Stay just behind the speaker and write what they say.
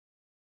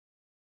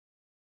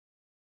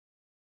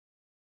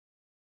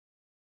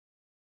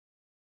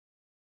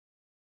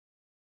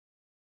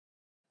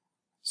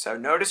So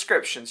no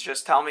descriptions,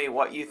 just tell me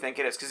what you think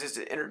it is, because it's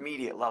an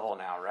intermediate level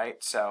now, right?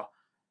 So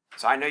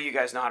I know you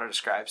guys know how to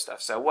describe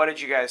stuff. So what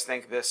did you guys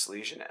think this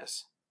lesion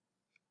is?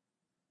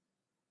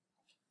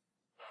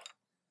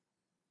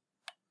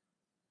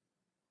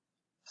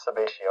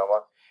 Sebaceoma.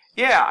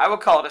 Yeah, I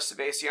would call it a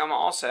sebaceoma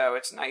also.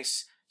 It's a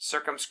nice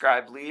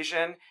circumscribed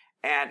lesion,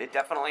 and it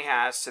definitely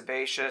has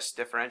sebaceous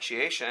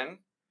differentiation.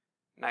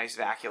 Nice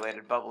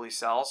vacuolated bubbly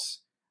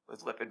cells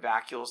with lipid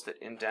vacuoles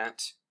that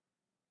indent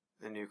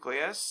the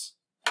nucleus.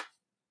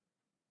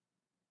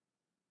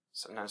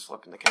 Sometimes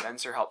flipping the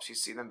condenser helps you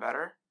see them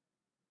better,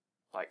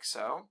 like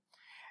so.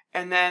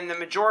 And then the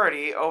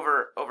majority,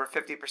 over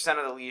 50%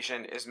 of the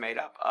lesion, is made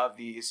up of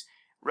these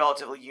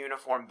relatively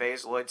uniform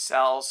basaloid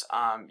cells.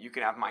 You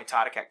can have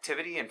mitotic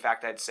activity. In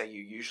fact, I'd say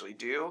you usually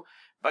do.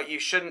 But you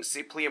shouldn't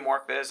see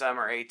pleomorphism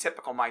or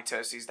atypical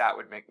mitoses. That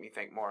would make me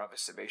think more of a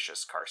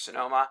sebaceous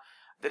carcinoma.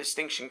 The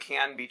distinction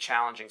can be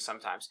challenging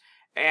sometimes.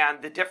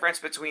 And the difference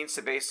between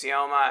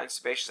sebaceoma and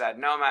sebaceous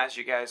adenoma, as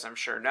you guys I'm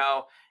sure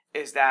know,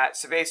 is that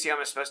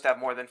sebaceoma is supposed to have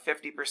more than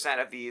 50%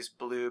 of these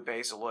blue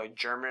basaloid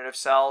germinative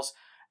cells,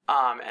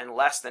 and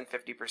less than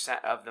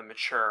 50% of the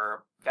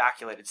mature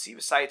vacuolated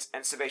sebacites.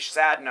 And sebaceous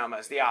adenoma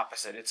is the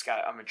opposite. It's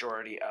got a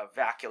majority of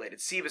vacuolated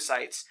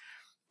sebacites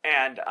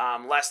and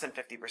less than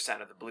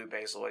 50% of the blue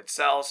basaloid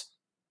cells.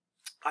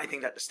 I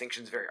think that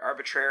distinction is very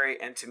arbitrary,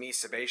 and to me,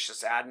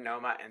 sebaceous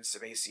adenoma and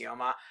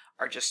sebaceoma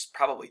are just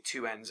probably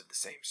two ends of the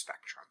same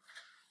spectrum.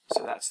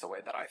 So that's the way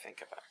that I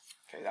think of it.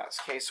 Okay, that's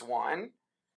case one.